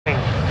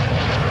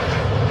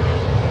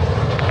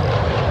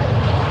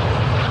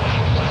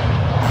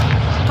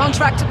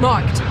contract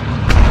marked.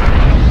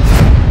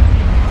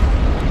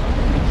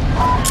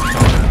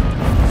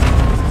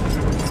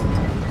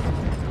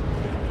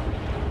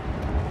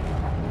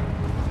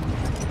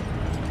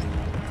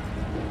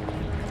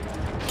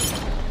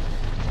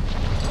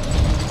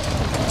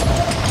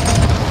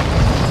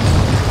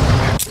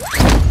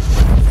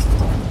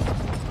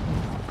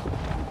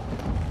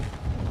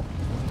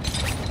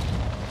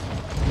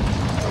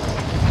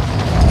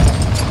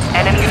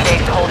 Enemy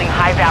safes holding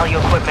high-value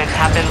equipment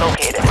have been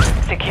located.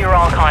 Secure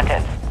all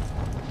contents.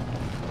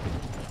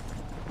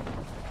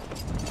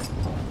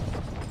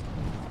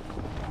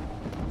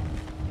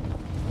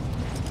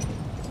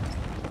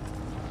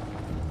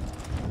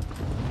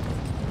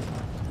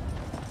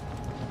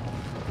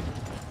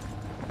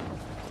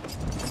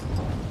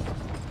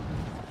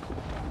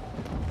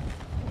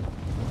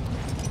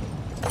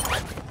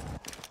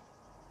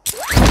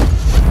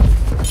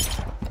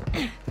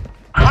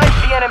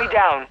 Hunt the enemy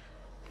down.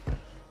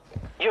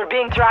 You're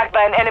being tracked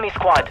by an enemy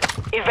squad.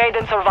 Evade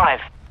and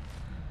survive.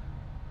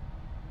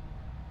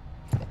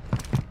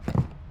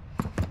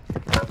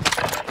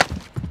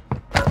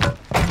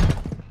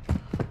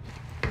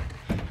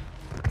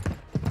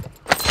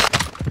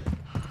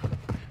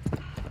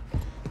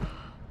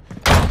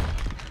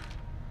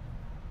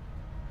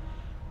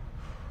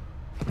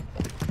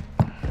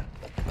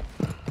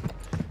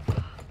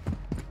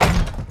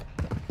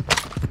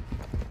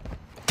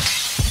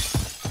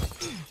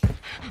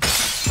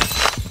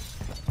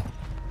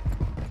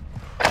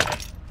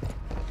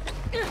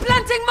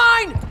 Planting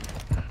mine!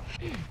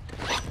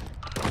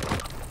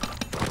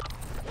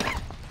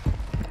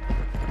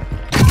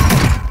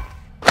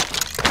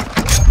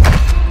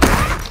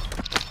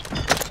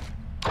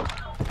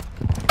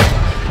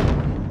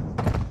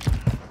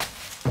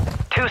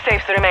 Two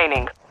safes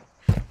remaining.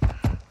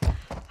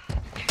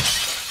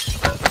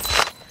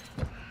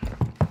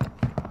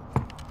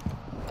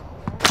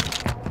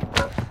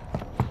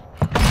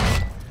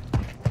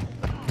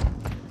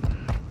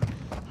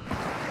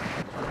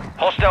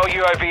 Hostile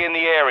UAV in the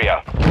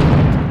area.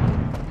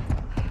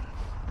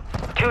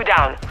 Two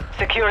down.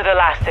 Secure the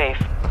last safe.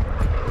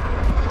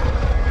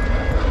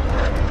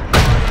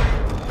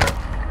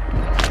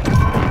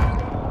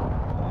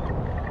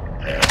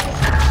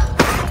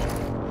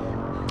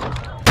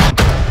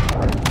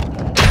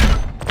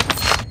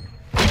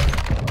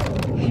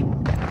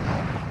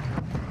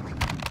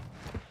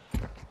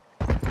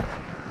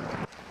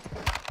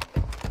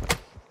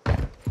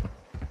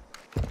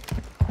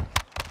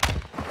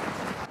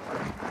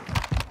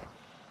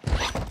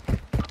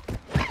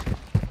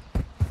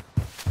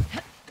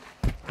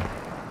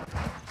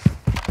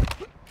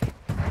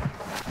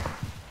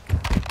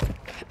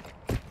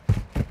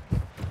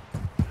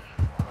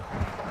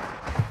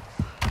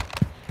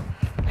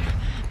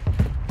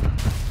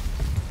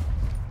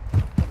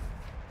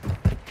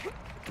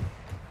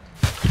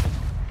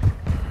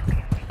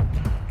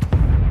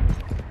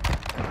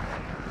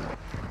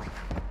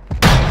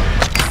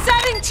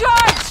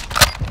 Charge!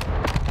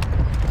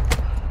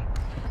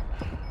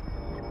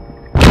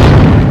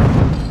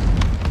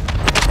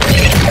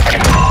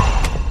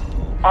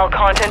 All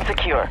content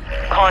secure.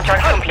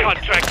 Contract complete.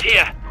 Contract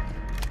here.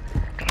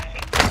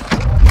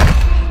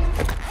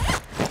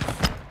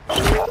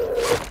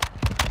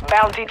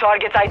 Bounty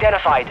targets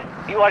identified.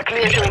 You are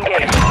clear to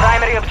engage.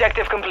 Primary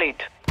objective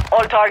complete.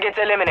 All targets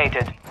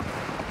eliminated.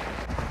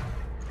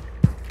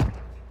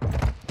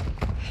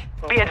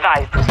 Be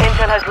advised,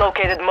 Intel has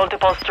located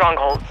multiple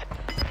strongholds.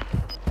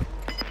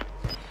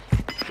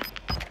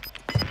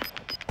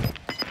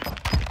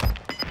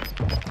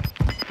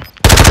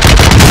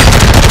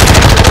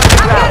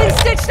 I'm getting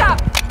stitched up!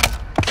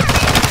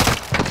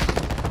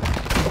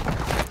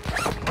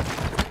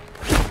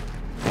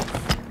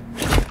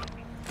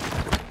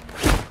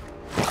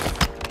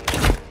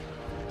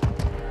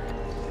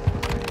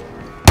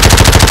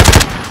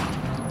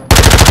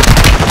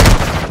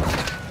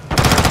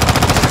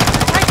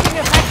 Taking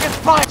effective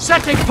fire.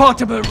 Setting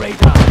portable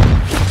radar.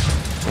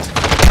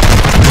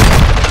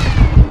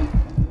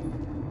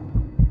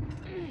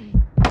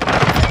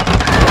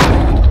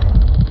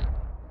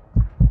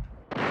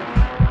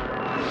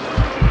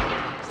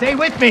 Stay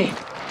with me.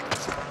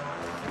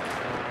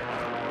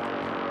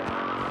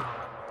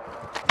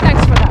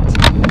 Thanks for that.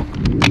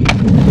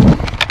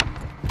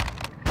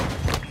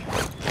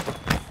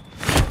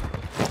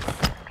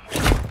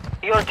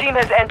 Your team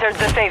has entered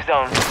the safe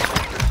zone.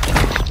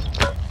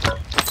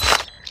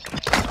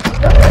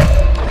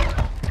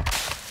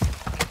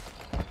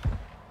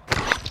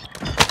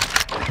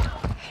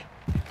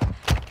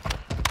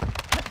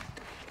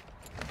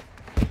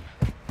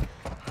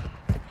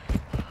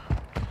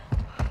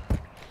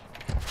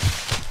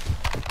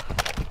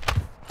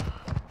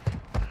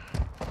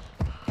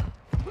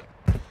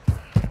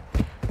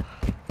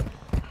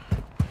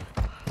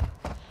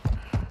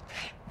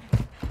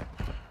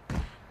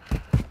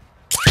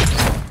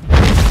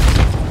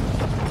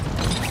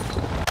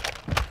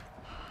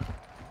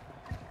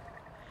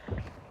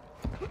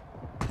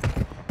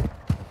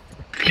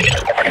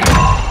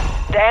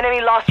 The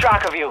enemy lost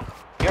track of you.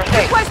 You're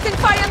safe. Requesting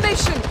fire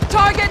mission.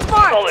 Target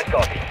marked. Solid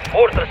copy.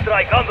 Mortar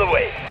strike on the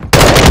way.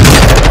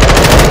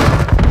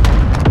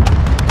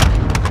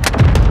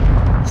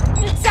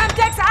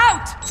 Samtex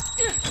out.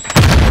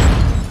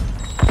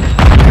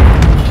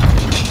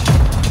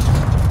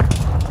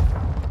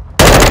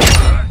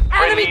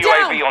 Friendly Enemy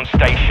down. UAV on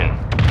station.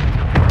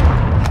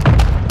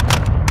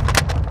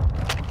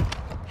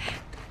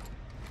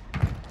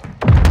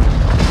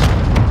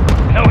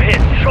 No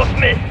hits. Shots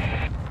missed.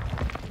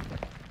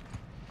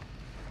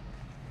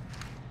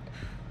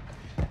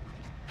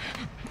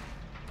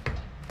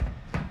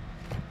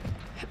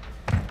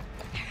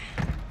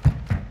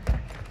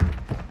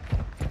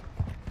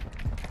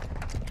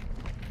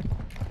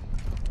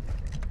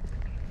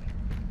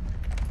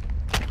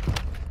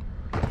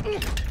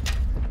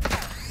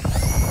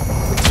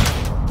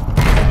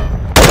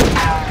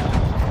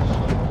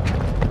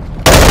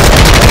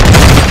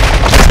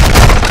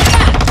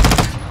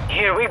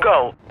 Here we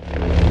go.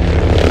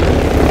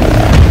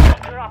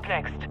 You're up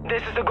next.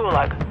 This is the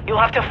Gulag. You'll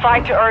have to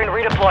fight to earn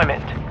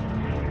redeployment.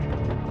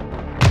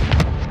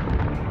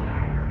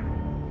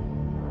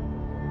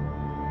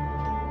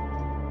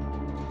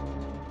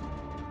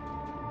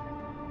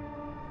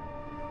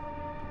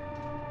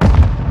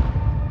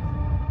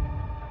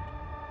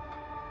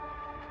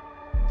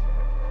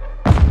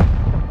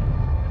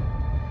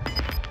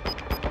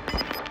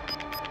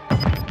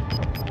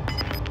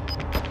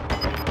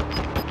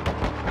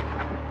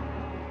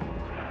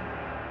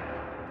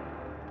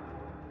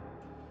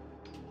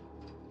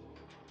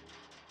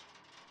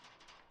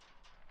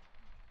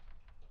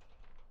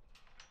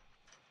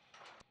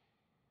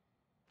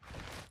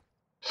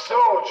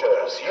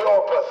 Soldiers,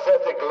 your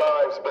pathetic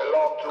lives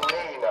belong to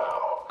me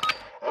now.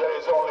 There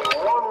is only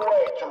one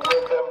way to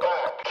win them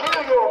back.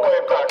 Kill your way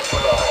back to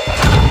life.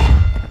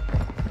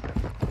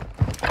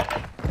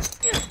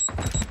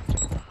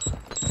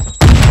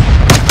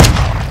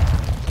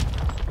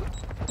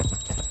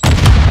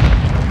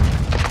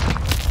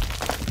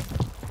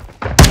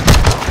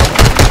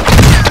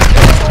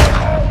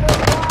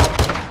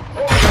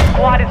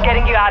 Squad is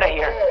getting you out of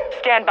here.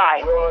 Stand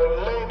by.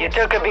 You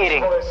took a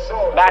beating.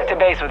 Back to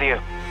base with you.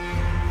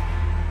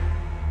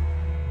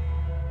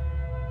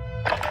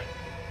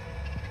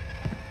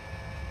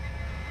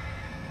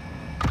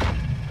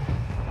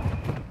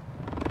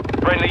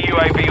 Friendly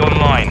UAV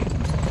online.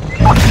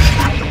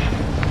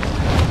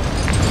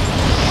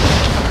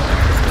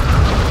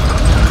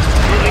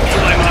 Moving to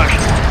my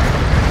Marshal.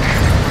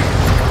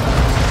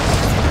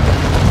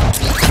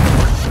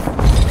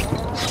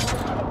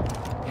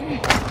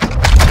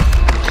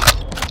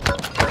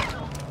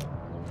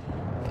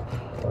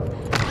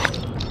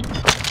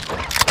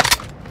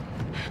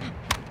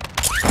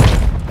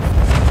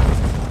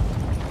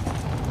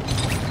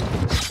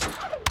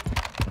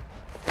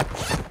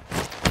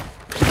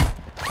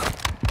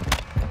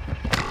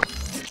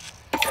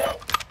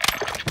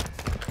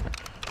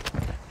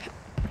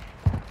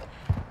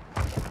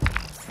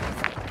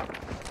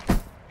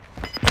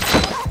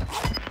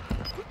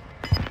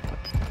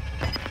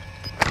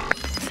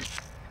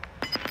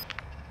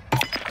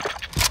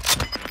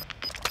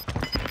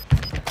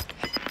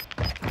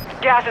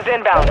 Gas is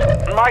inbound.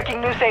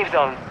 Marking new safe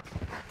zone.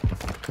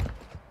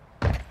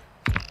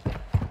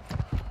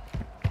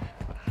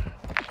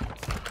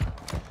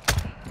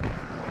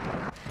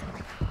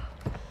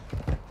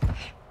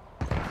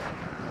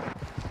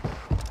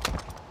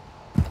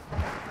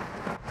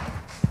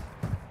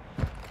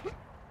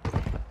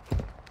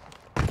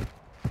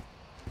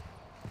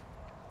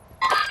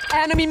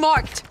 Enemy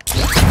marked.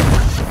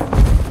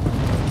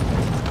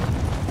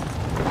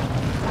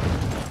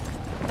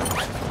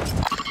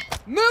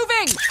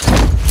 Moving!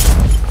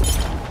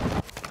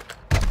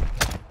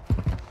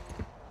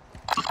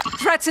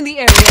 Threats in the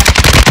area.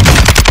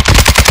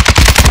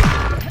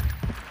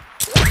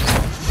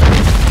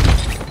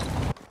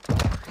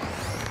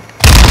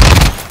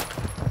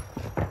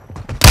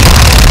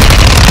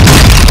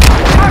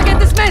 Target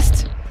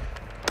dismissed!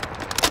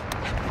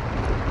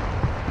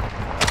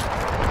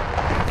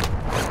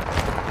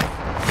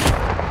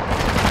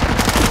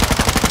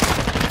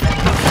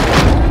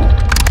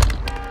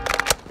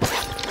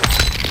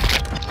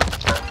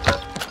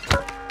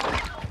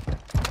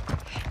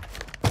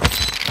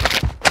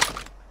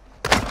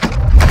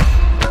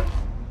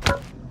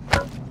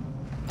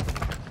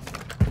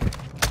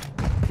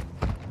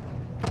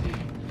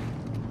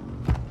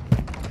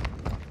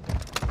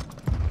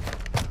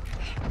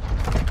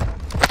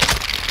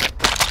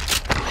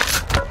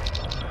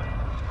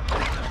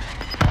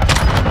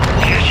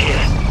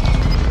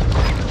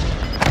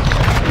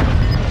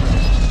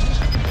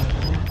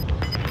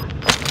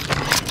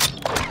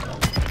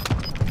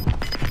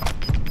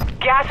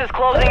 Gas is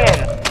closing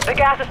in. The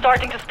gas is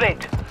starting to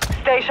split.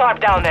 Stay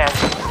sharp down there.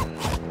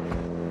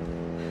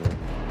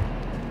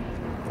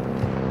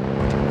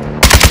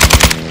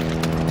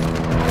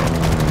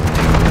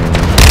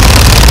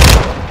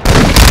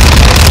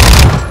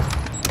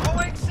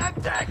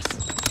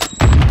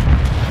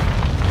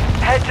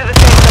 Head to the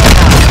safe zone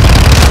now.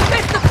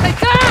 Missed the place!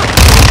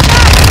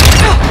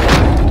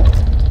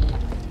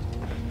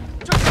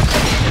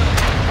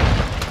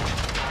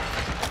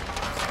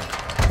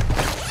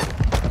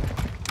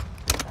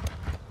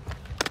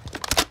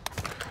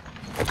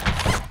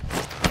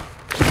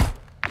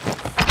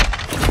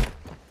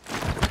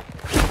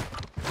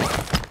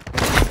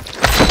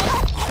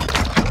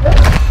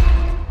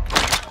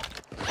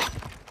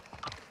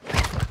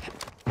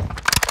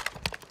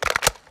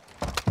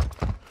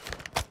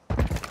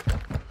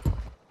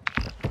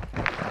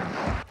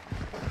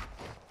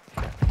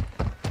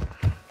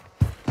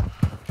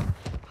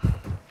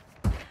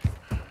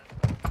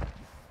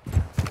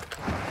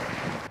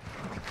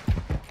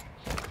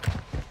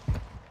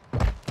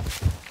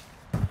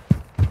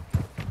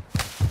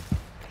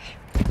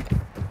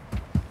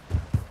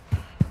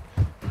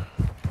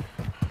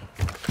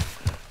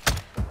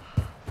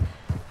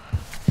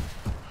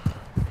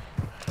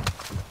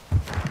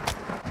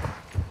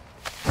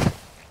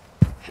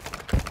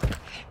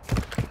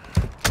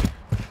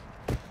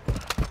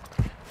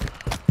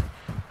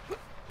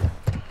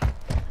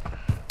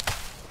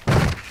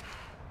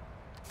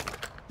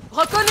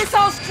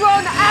 Reconnaissance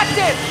drone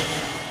active!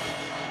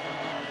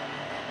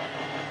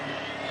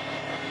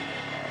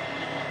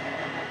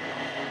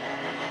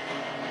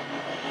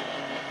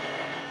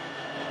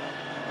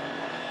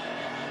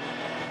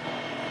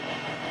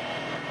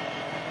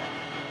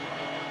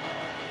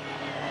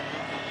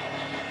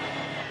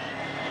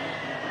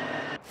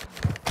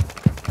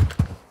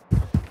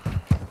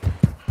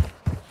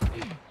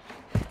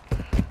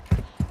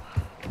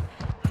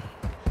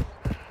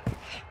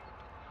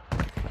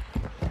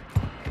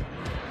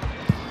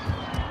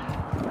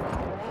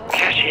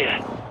 Cash here.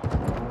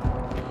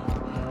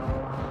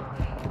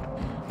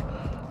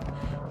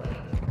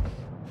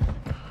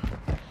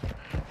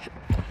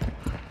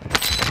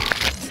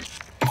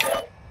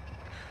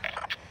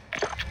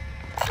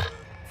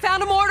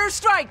 Found a mortar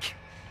strike!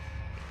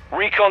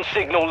 Recon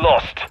signal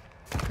lost.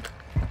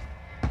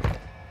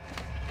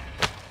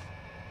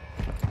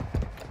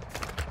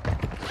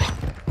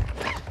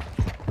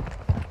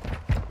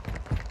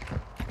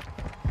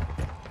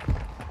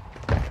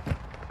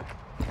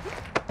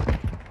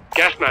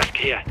 Gas mask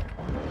here.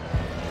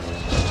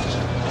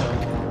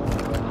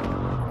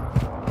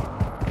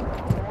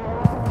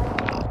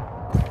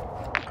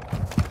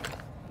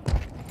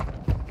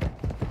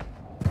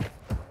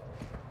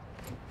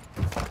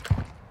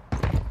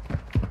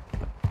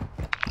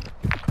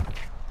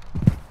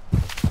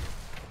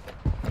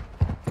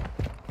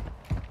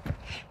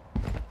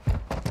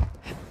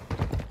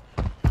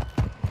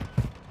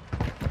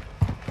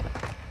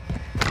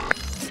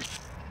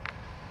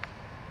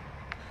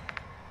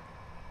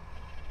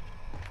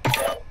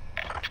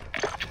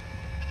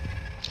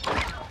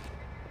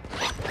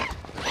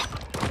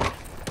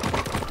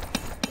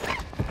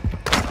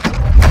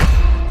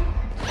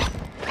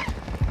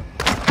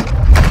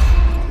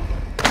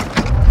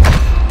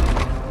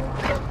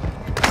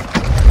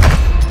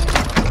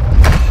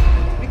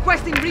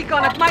 Requesting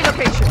recon at my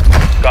location.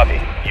 Copy.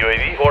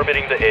 UAV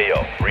orbiting the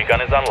AO.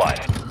 Recon is online.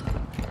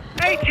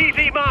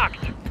 ATV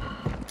marked!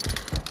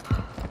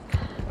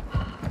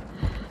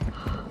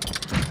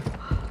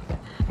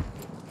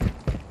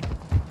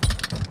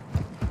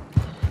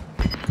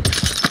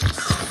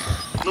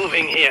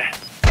 Moving here.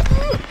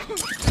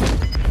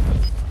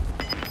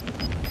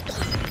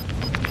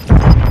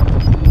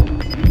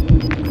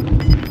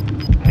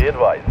 Be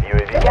advised,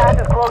 UAV.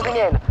 Gas is closing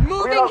in.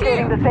 Moving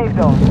Relocating here. the safe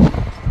zone.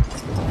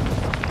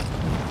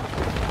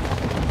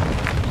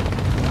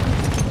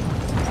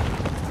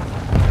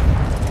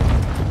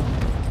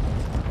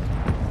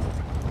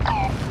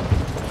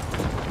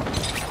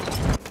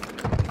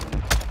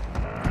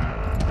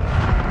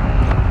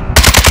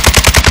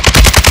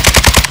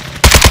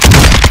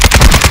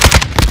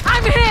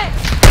 I'm hit!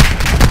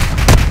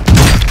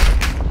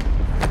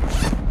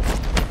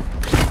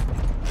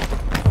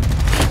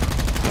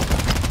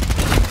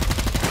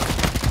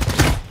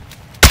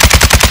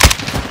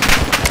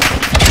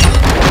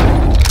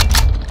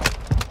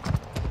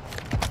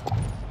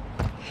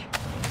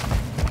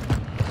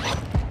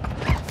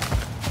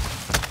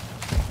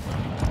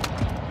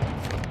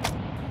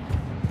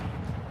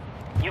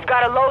 You've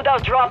got a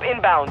loadout drop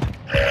inbound.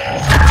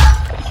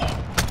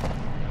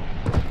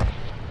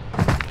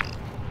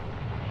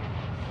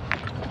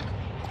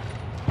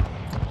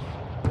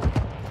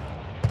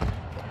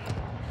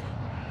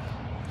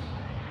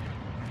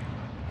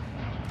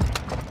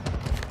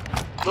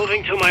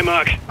 Moving to my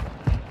mark.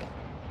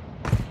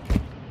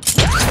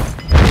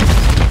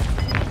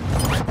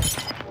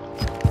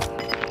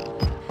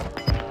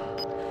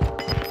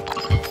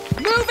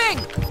 Moving!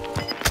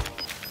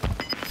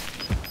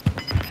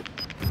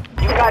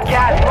 You've got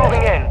gas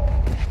moving in.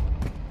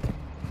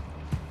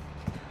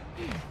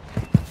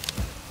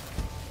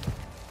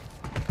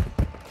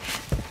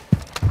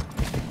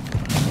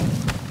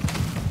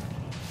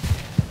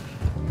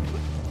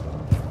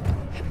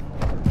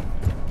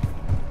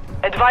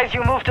 Advise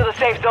you move to the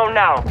safe zone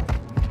now.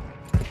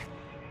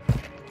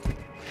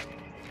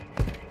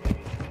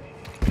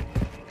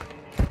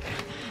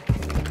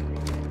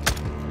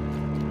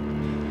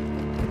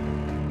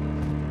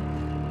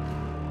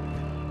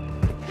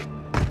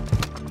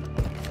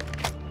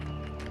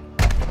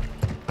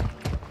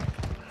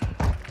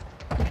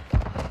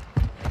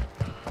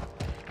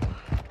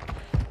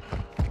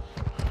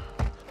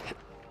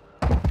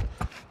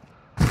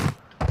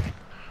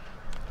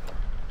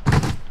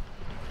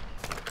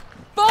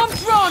 Bomb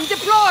drone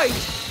deployed!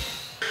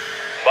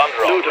 Bomb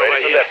drone Loot over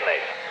ready to here.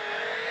 detonate.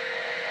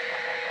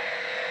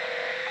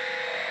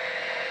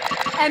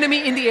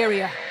 Enemy in the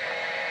area.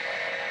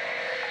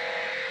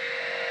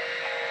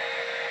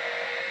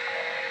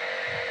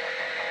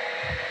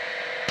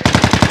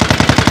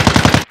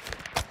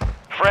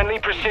 Friendly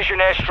precision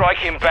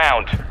airstrike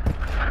inbound.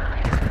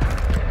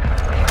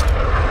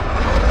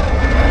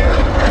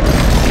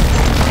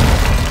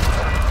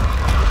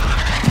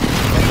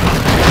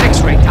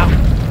 X-ray down.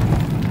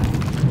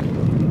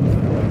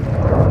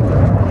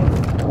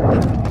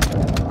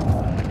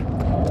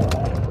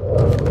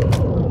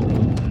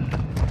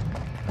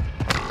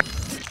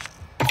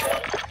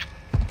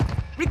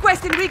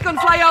 Requesting recon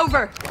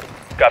flyover.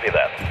 Copy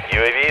that.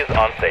 UAV is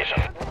on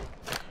station.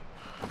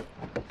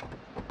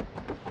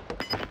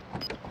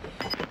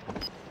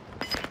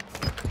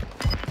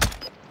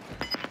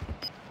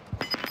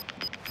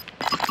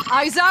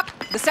 Eyes up.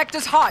 The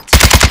sector's hot.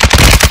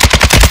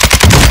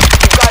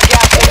 You've got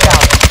gas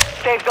inbound.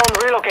 Safe zone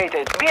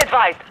relocated. Be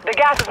advised, the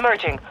gas is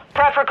merging.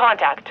 Prep for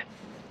contact.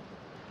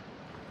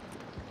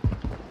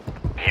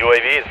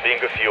 UAV is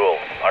being a fuel.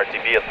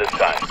 RTB at this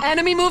time.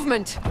 Enemy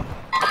movement.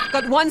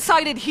 Got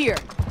one-sided here.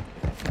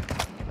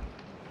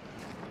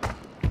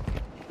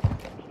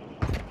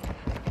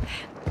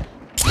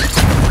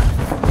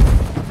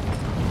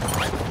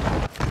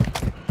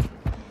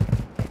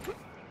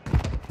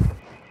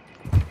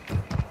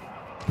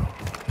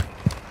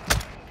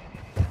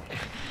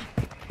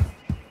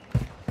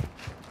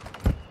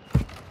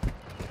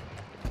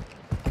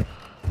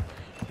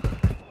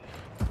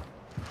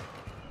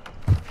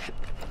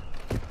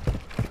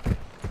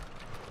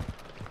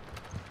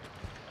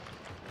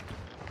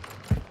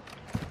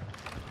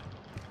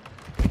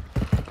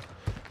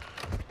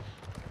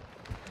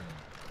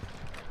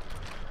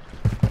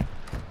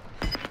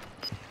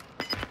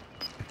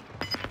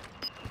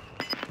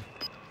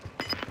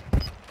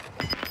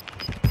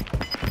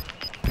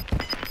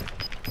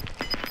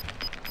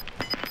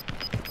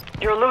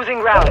 You're losing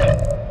ground.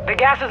 The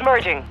gas is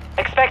merging.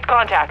 Expect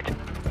contact.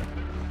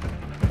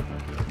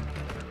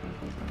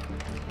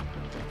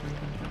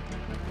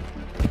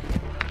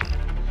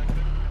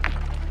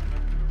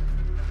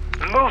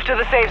 Move to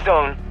the safe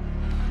zone.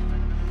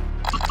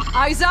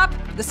 Eyes up.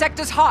 The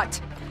sector's hot.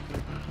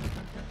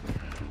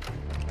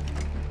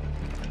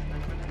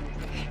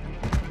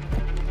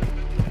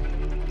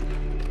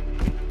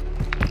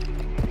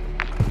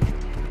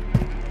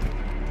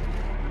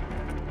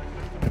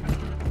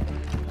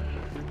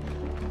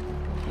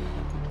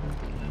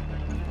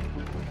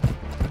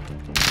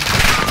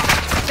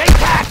 They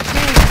tagged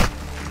me!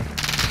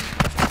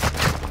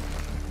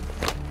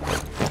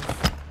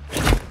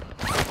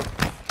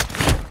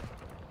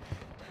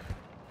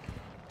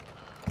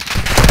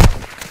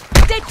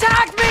 They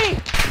tagged me!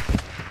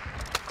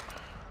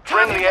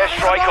 Friendly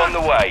airstrike on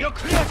the way. You're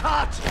clear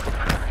hot!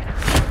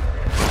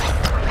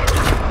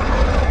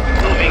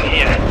 Moving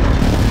here.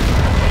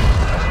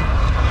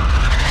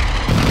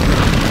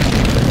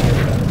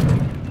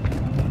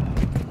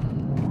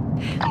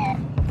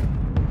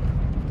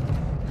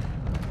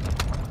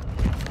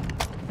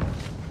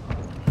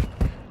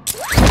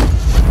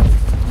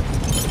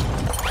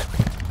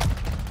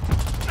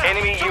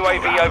 Enemy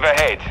UAV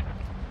overhead.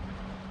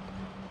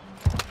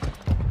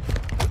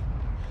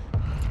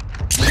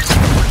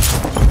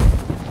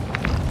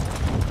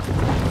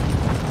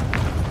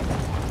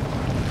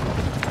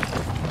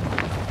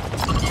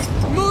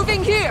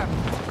 Moving here.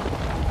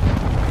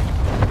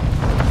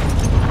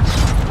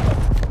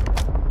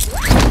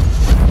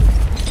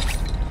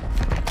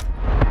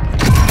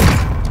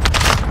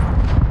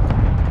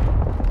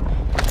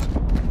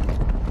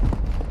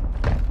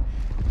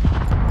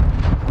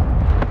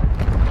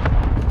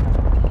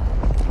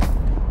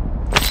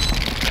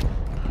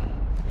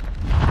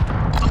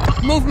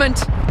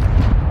 Movement.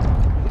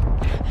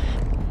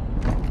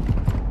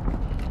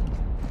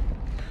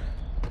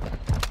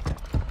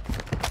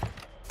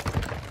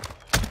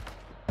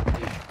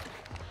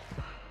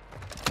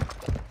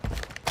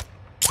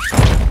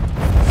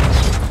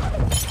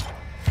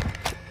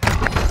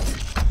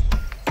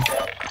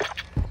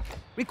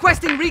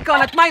 Requesting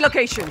recon at my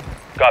location.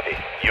 Copy.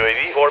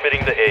 UAV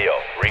orbiting the AO.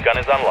 Recon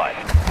is online.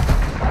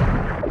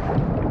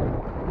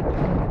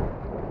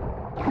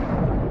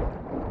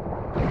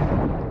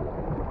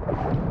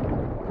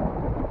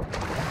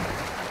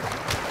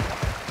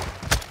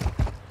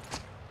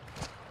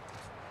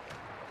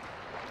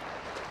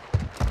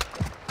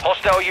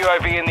 Hostile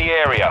UAV in the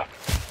area.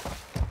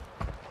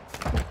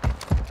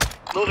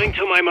 Moving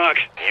to my mark.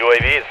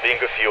 UAV is being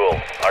a fuel.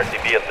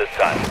 RTB at this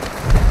time.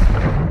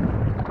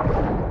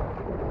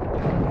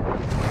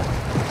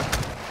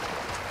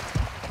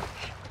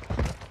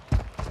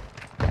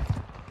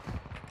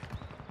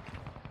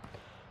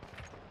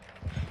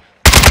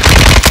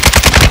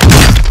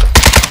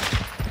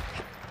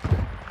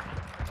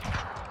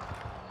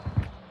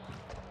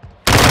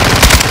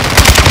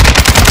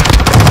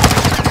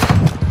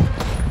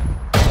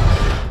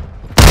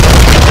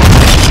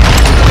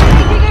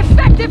 Taking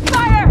effective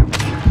fire!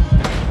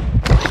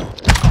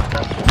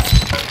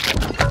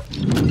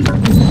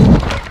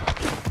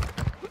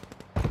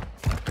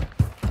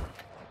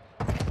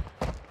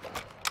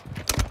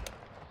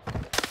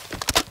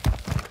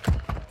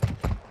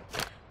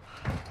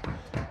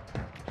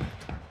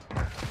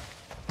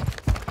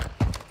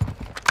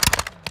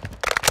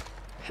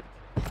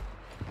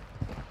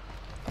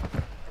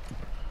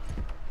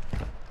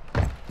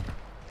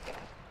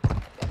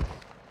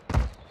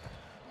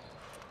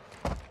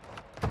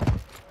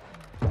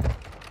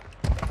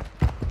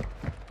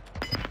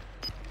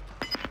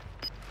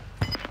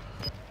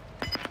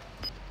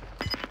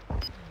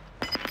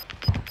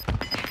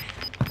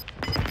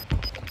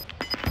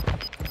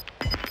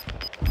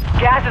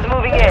 Gas is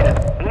moving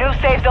in. New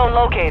safe zone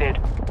located.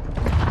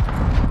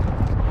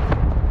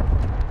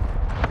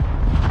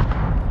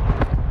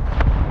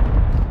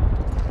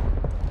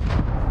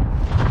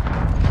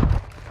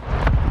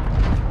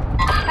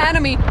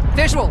 Enemy.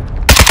 Visual.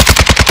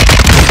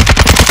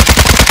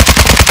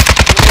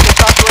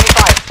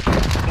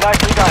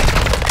 Nicely done.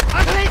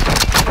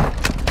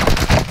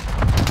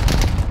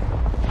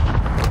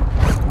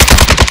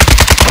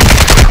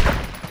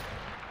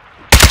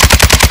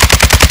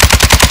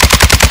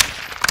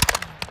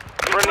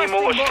 Friendly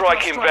mortar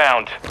strike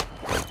inbound.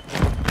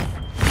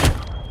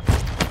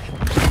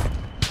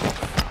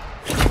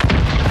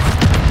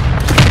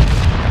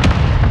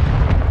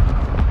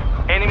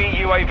 Enemy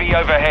UAV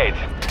overhead.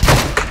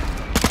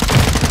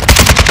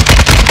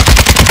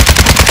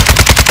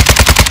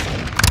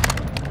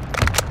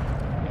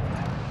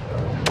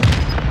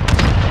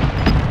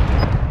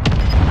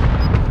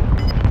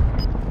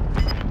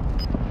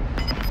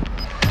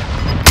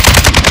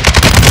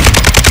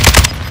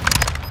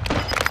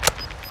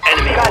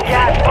 Enemy Got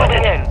gas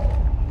moving in.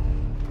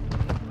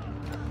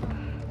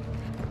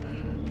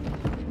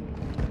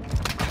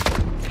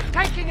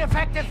 Taking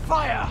effective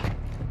fire!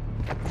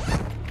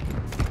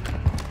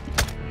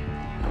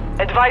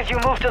 Advise you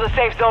move to the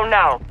safe zone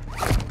now.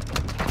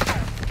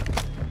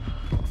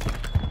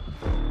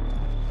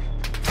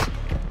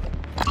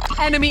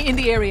 Enemy in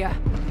the area.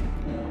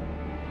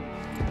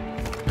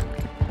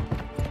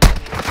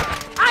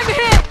 I'm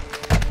hit!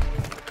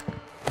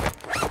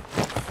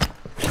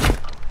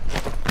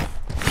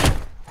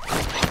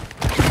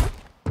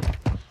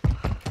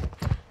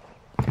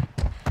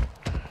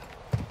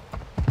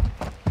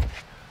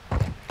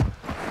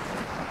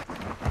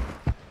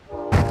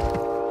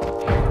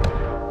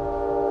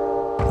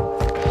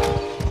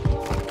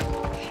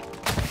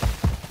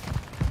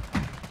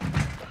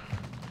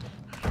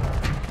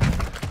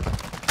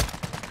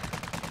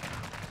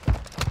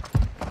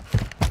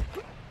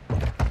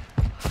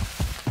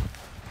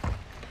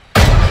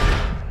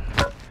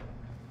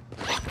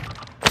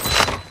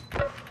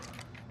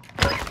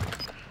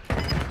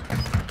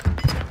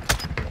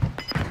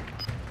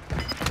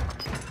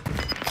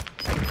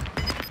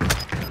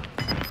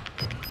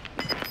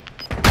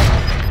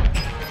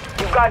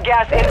 You've got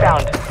gas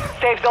inbound.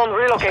 Safe zone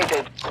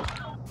relocated.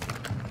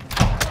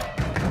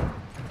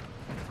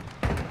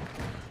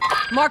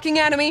 Marking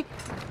enemy.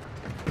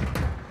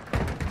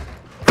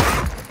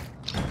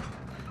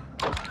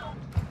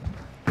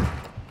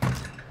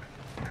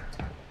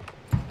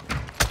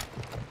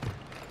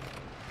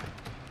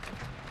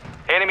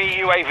 Enemy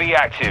UAV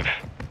active.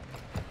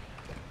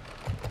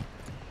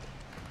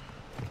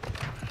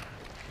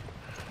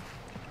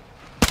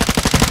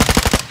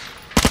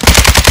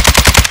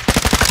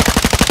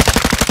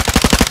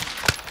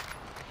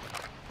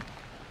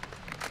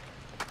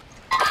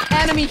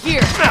 Enemy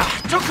here.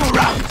 Took a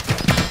round!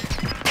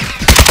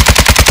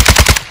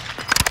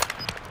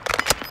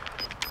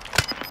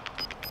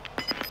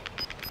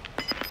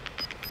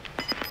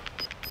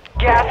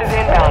 Gas is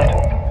inbound.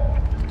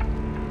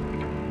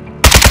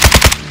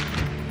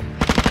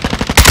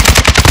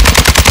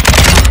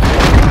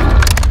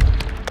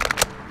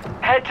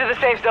 Head to the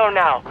safe zone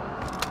now.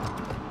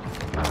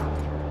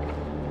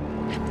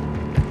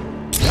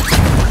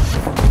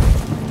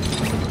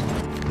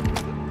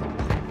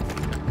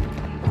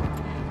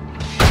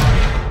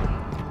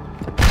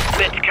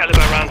 Mid-caliber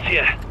rounds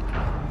here.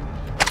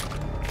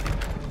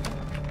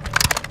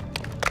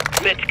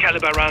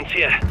 Mid-caliber rounds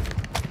here.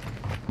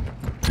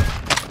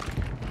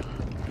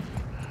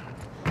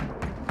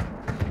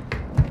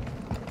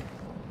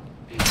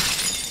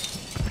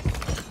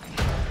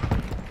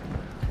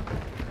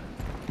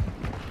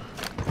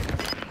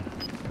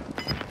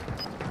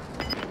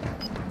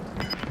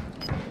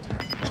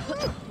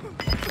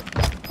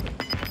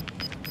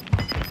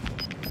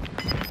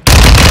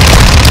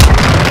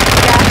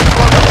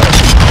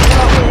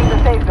 Relocating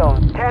the safe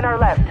zone. 10 are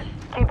left.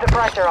 Keep the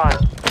pressure on.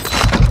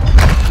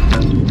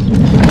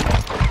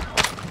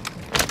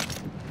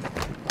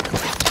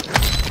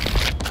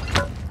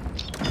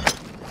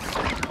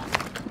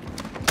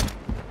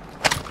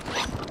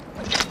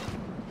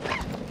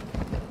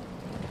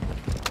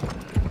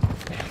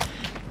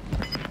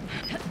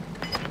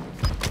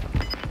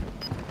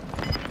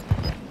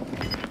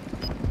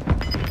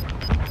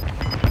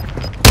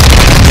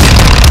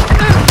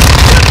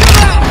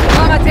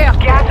 Bomb à terre.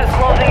 Gas is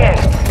closing in.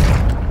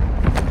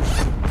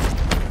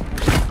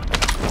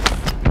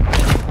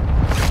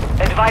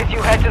 Advise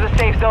you head to the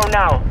safe zone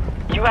now.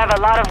 You have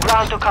a lot of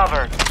ground to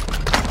cover.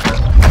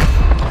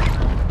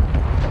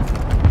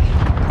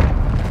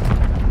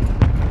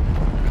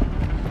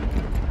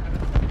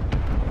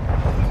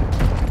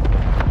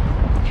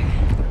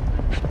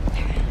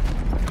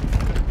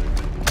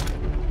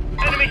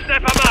 Enemy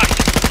sniper marked.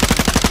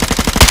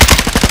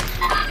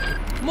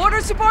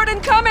 Mortar support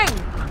incoming.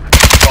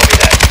 Copy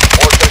that.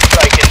 Mortar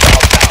strike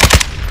inbound now.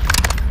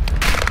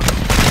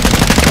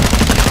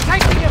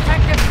 Taking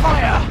effective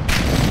fire!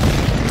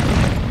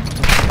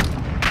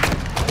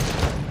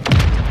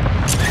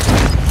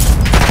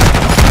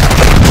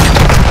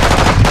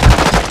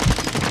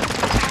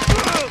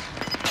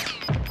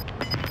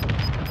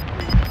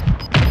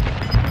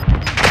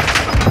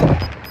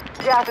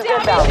 Gas is Damn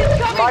it, inbound.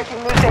 it's coming. Marking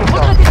new safe zone.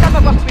 Regardez ça,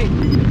 ma partie.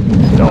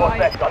 No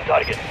effect on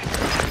target.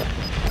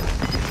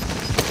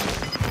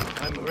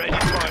 I'm ready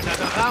for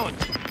another round.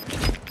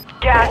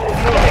 Gas is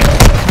moving.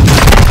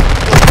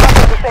 You'll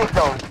cover the safe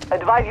zone.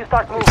 Advise you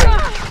start moving.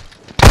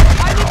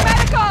 I need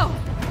medical!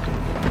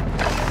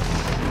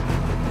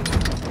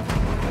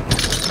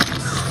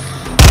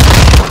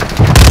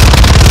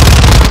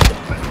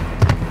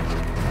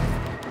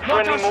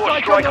 Friendly mortar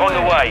strike on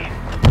the way.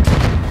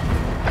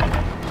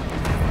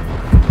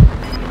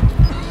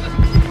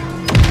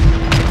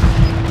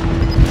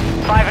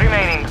 Five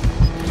remaining.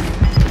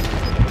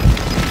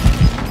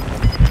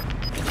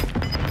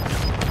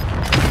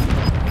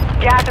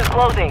 Gas is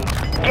closing.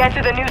 Get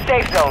to the new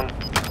safe zone.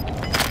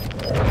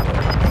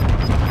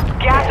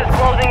 Gas is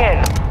closing in.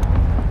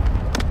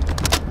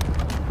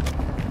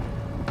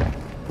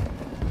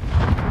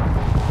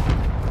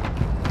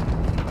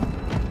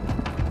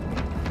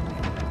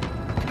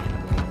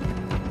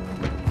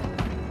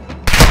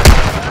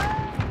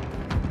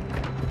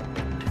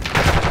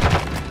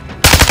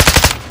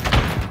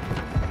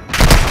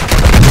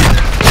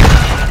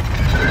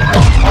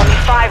 Only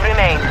 5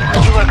 remain.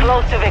 You were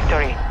close to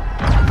victory.